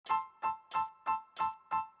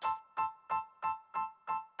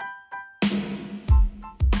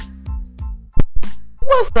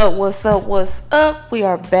What's up? What's up? What's up? We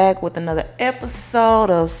are back with another episode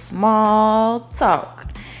of Small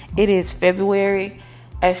Talk. It is February.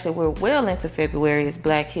 Actually, we're well into February. It's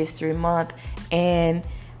Black History Month. And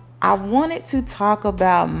I wanted to talk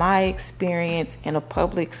about my experience in a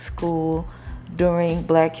public school during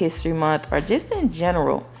Black History Month or just in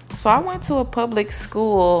general. So I went to a public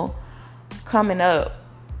school coming up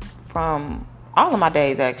from all of my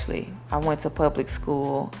days, actually. I went to public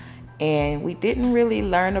school. And we didn't really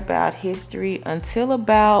learn about history until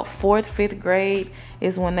about 4th, 5th grade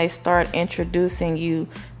is when they start introducing you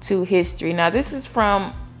to history. Now, this is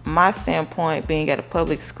from my standpoint, being at a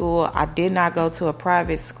public school. I did not go to a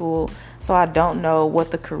private school, so I don't know what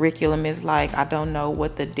the curriculum is like. I don't know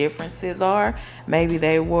what the differences are. Maybe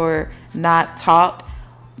they were not taught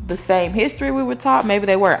the same history we were taught. Maybe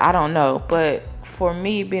they were. I don't know. But for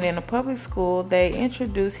me, being in a public school, they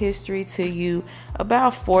introduce history to you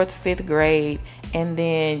about 4th, 5th grade, and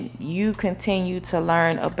then you continue to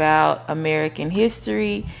learn about American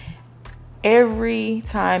history. Every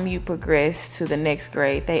time you progress to the next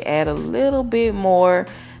grade, they add a little bit more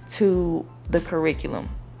to the curriculum.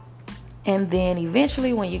 And then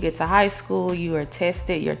eventually when you get to high school, you are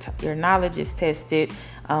tested, your knowledge is tested,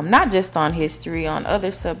 not just on history, on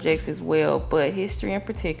other subjects as well, but history in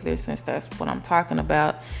particular, since that's what I'm talking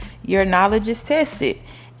about. Your knowledge is tested,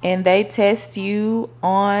 and they test you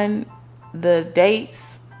on the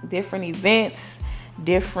dates, different events,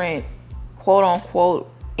 different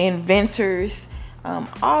quote-unquote inventors,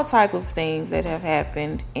 all type of things that have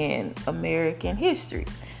happened in American history.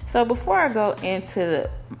 So before I go into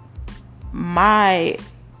my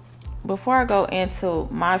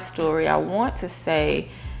story, I want to say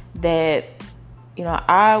that,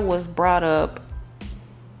 I was brought up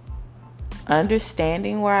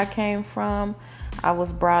understanding where I came from. I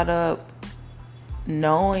was brought up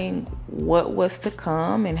knowing what was to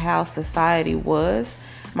come and how society was.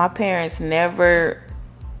 My parents never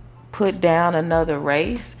put down another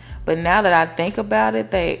race, but now that I think about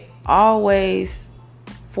it, they always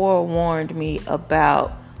forewarned me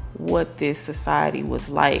about what this society was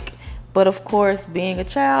like. But of course, being a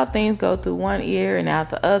child, things go through one ear and out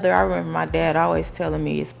the other. I remember my dad always telling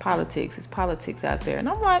me it's politics out there. And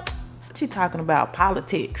I'm like, what you talking about,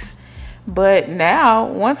 politics? But now,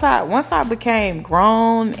 once I became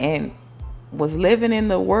grown and was living in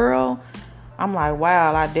the world, I'm like,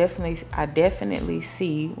 wow, I definitely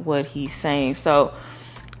see what he's saying. So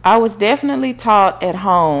I was definitely taught at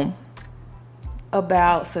home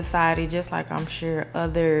about society, just like I'm sure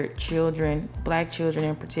other children, Black children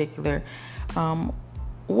in particular,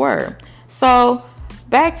 were. So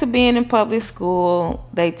back to being in public school,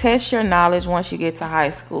 they test your knowledge once you get to high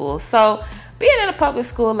school. So being in a public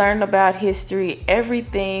school, learning about history,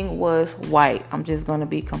 everything was white. I'm just going to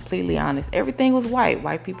be completely honest. Everything was white.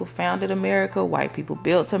 White people founded America. White people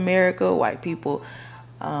built America. White people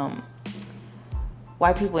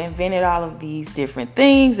invented all of these different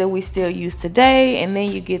things that we still use today. And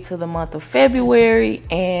then you get to the month of February,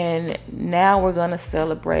 and now we're going to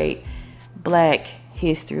celebrate Black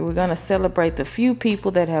history. We're going to celebrate the few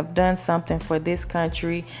people that have done something for this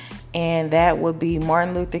country, and that would be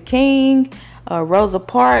Martin Luther King, Rosa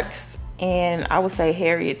Parks, and I would say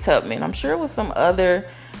Harriet Tubman. I'm sure it was some other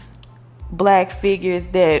Black figures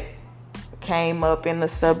that came up in the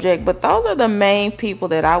subject, but those are the main people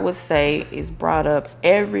that I would say is brought up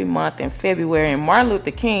every month in February. And Martin Luther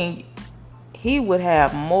King, he would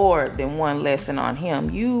have more than one lesson on him.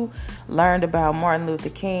 You learned about Martin Luther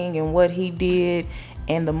King and what he did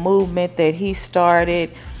and the movement that he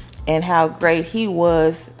started and how great he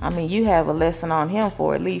was. I mean, you have a lesson on him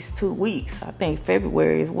for at least 2 weeks. I think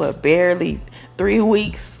February is barely 3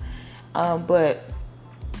 weeks, but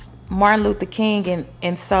Martin Luther King,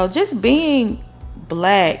 and so just being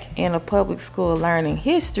Black in a public school learning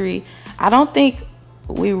history, I don't think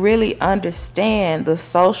we really understand the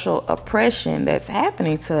social oppression that's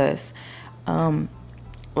happening to us.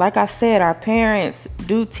 Like I said, our parents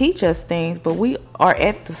do teach us things, but we are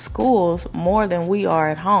at the schools more than we are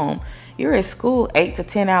at home. You're at school 8 to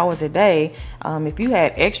 10 hours a day. If you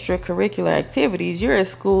had extracurricular activities, you're at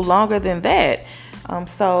school longer than that.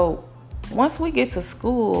 So once we get to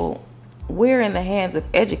school, we're in the hands of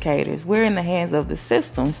educators. We're in the hands of the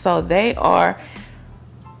system. So they are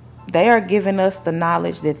giving us the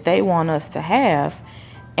knowledge that they want us to have.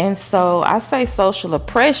 And so I say social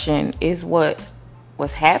oppression is what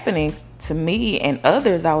was happening to me and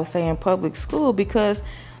others, I would say, in public school, because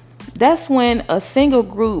that's when a single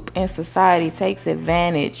group in society takes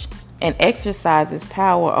advantage and exercises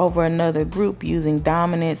power over another group using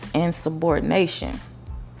dominance and subordination.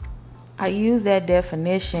 I use that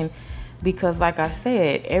definition because like I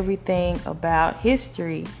said, everything about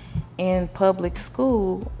history in public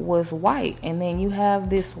school was white. And then you have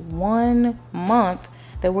this 1 month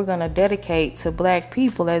that we're going to dedicate to black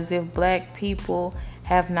people, as if black people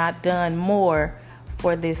have not done more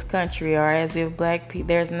for this country, or as if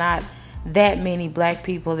there's not that many black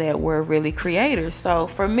people that were really creators. So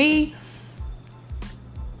for me,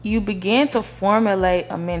 you begin to formulate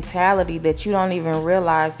a mentality that you don't even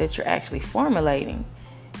realize that you're actually formulating.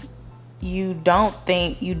 You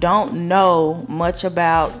don't know much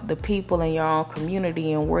about the people in your own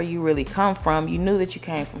community and where you really come from. You knew that you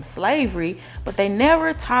came from slavery, but they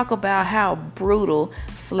never talk about how brutal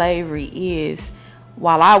slavery is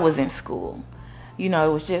while I was in school. You know,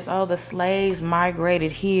 it was just, the slaves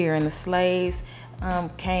migrated here and the slaves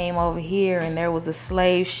came over here and there was a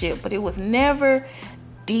slave ship, but it was never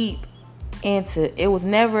a deep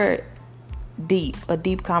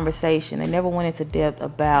conversation. They never went into depth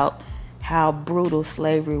about how brutal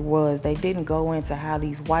slavery was. They didn't go into how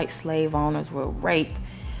these white slave owners would rape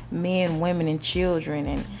men, women, and children,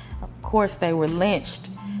 and of course they were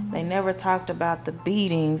lynched. They never talked about the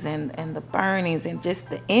beatings and the burnings and just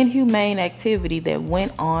the inhumane activity that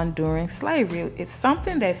went on during slavery. It's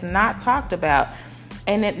something that's not talked about.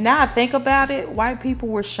 And now I think about it, white people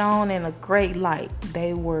were shown in a great light.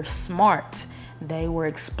 They were smart. They were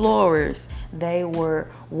explorers. They were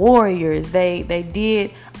warriors. They did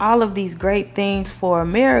all of these great things for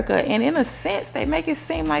America. And in a sense, they make it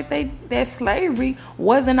seem like that slavery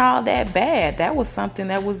wasn't all that bad. That was something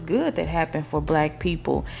that was good that happened for black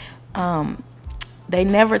people. They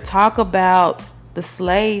never talk about the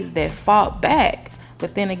slaves that fought back.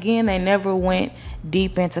 But then again, they never went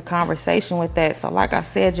deep into conversation with that. So like I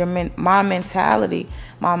said, my mentality,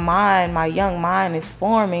 my mind, my young mind is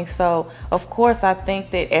forming. So of course, I think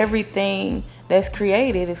that everything that's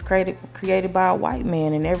created is created by a white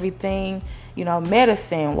man, and everything,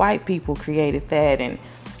 medicine, white people created that, and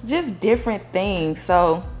just different things.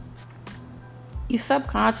 So you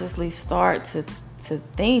subconsciously start to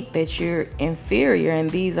think that you're inferior and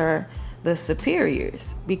these are the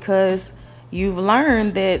superiors, because you've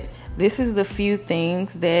learned that this is the few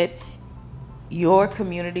things that your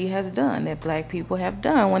community has done, that black people have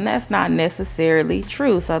done, when that's not necessarily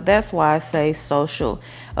true. So that's why I say social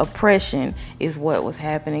oppression is what was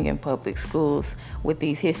happening in public schools with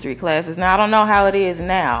these history classes. Now, I don't know how it is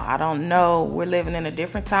now. I don't know. We're living in a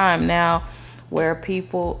different time now where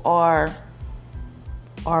people are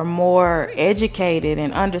more educated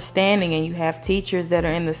and understanding, and you have teachers that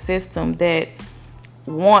are in the system that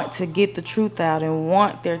want to get the truth out and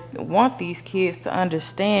want these kids to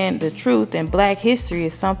understand the truth. And black history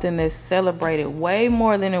is something that's celebrated way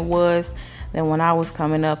more than it was than when I was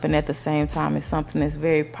coming up, and at the same time it's something that's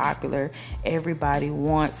very popular. Everybody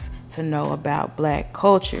wants to know about black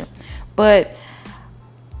culture. But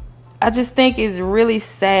I just think it's really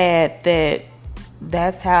sad that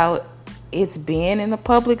that's how it's been in the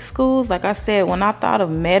public schools. Like I said, when I thought of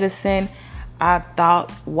medicine, I thought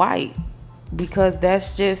white, because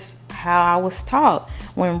that's just how I was taught.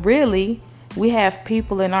 When really, we have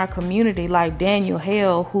people in our community like Daniel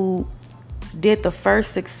Hale, who did the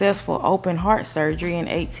first successful open heart surgery in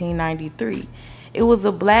 1893. It was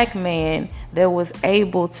a black man that was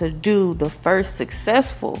able to do the first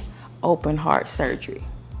successful open heart surgery.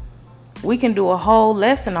 We can do a whole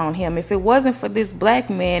lesson on him. If it wasn't for this black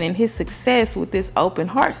man and his success with this open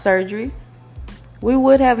heart surgery, we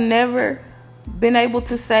would have never been able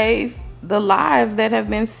to save the lives that have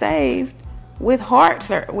been saved with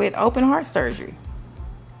open heart surgery.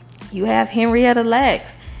 You have Henrietta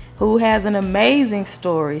Lacks, who has an amazing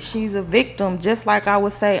story. She's a victim, just like I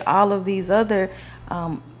would say all of these other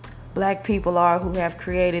black people are who have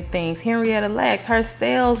created things. Henrietta Lacks, her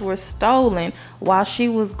cells were stolen while she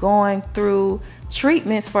was going through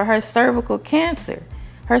treatments for her cervical cancer.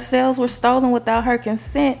 Her cells were stolen without her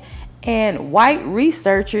consent. And white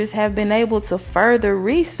researchers have been able to further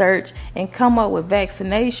research and come up with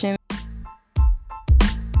vaccinations.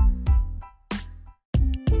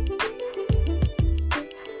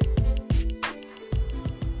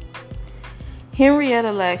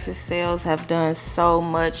 Henrietta Lacks' cells have done so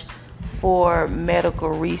much for medical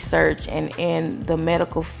research and in the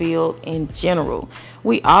medical field in general.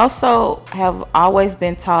 We also have always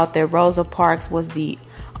been taught that Rosa Parks was the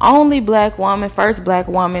only first black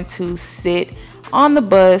woman to sit on the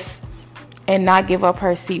bus and not give up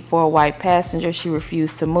her seat for a white passenger. She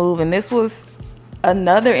refused to move. And this was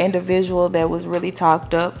another individual that was really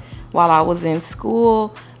talked up while I was in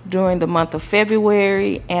school during the month of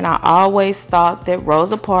February. And I always thought that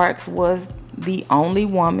Rosa Parks was the only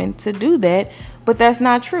woman to do that, but that's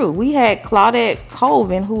not true. We had Claudette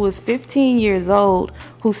Colvin, who was 15 years old,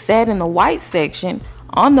 who sat in the white section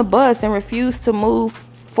on the bus and refused to move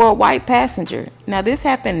for a white passenger. Now, this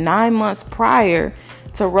happened 9 months prior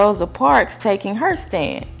to Rosa Parks taking her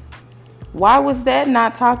stand. Why was that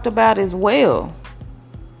not talked about as well?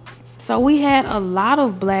 So we had a lot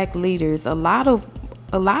of black leaders, a lot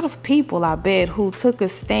of people, I bet, who took a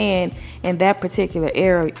stand in that particular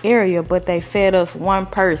area, but they fed us one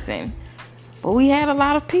person. But we had a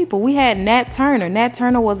lot of people. We had Nat Turner. Nat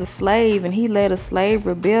Turner was a slave, and he led a slave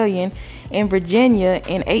rebellion in Virginia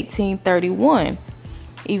in 1831.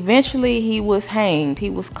 Eventually, he was hanged.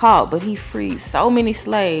 He was caught, but he freed so many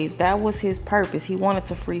slaves. That was his purpose. He wanted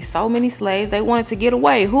to free so many slaves. They wanted to get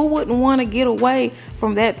away. Who wouldn't want to get away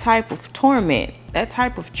from that type of torment, that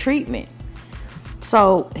type of treatment?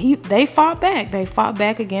 So they fought back. They fought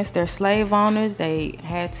back against their slave owners. They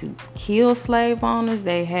had to kill slave owners.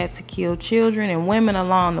 They had to kill children and women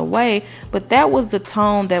along the way. But that was the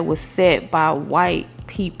tone that was set by white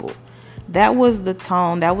people. That was the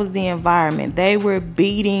tone. That was the environment. They were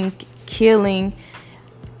beating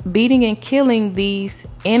and killing these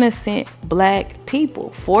innocent black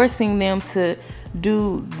people, forcing them to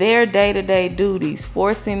do their day-to-day duties,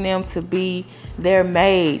 forcing them to be their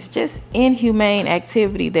maids, just inhumane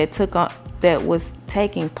activity that was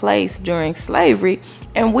taking place during slavery.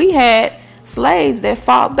 And we had slaves that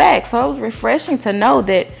fought back. So it was refreshing to know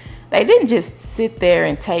that they didn't just sit there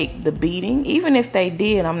and take the beating. Even if they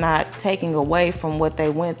did, I'm not taking away from what they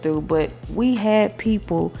went through, but we had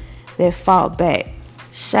people that fought back.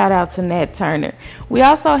 Shout out to Nat Turner. We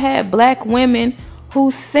also had black women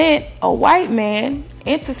who sent a white man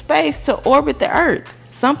into space to orbit the earth,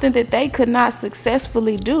 something that they could not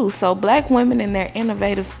successfully do. So black women, in their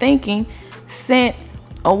innovative thinking, sent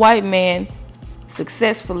a white man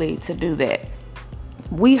successfully to do that.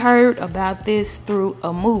 We heard about this through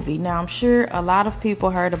a movie. Now, I'm sure a lot of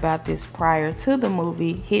people heard about this prior to the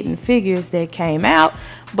movie Hidden Figures that came out,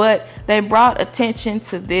 but they brought attention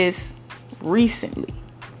to this recently.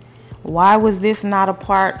 Why was this not a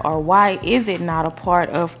part, or why is it not a part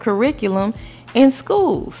of curriculum in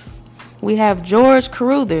schools? We have George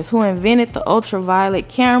Carruthers, who invented the ultraviolet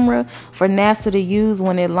camera for NASA to use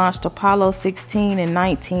when it launched Apollo 16 in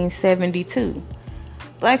 1972.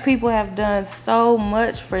 Black people have done so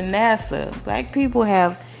much for NASA. Black people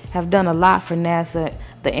have done a lot for NASA.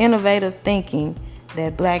 The innovative thinking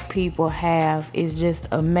that black people have is just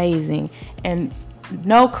amazing. And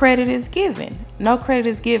no credit is given. No credit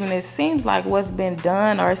is given. It seems like what's been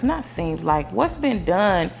done, or it's not seems like, what's been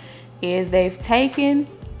done is they've taken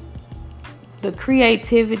the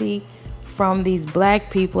creativity from these black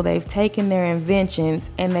people, they've taken their inventions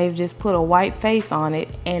and they've just put a white face on it.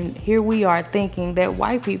 And here we are thinking that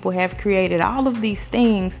white people have created all of these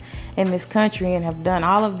things in this country and have done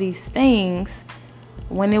all of these things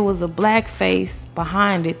when it was a black face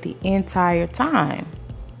behind it the entire time.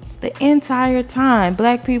 The entire time,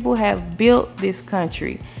 black people have built this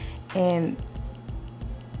country. And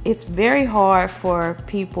it's very hard for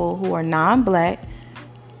people who are non-black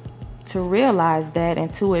to realize that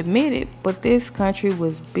and to admit it, but this country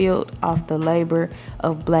was built off the labor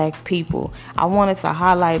of black people. I wanted to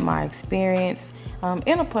highlight my experience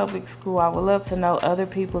in a public school. I would love to know other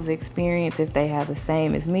people's experience, if they have the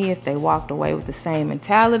same as me, if they walked away with the same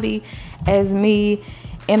mentality as me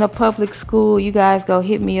in a public school. You guys go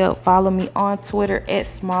hit me up. Follow me on Twitter at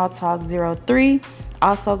smalltalk03.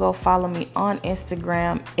 Also go follow me on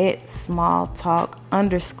Instagram at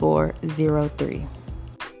smalltalk_03.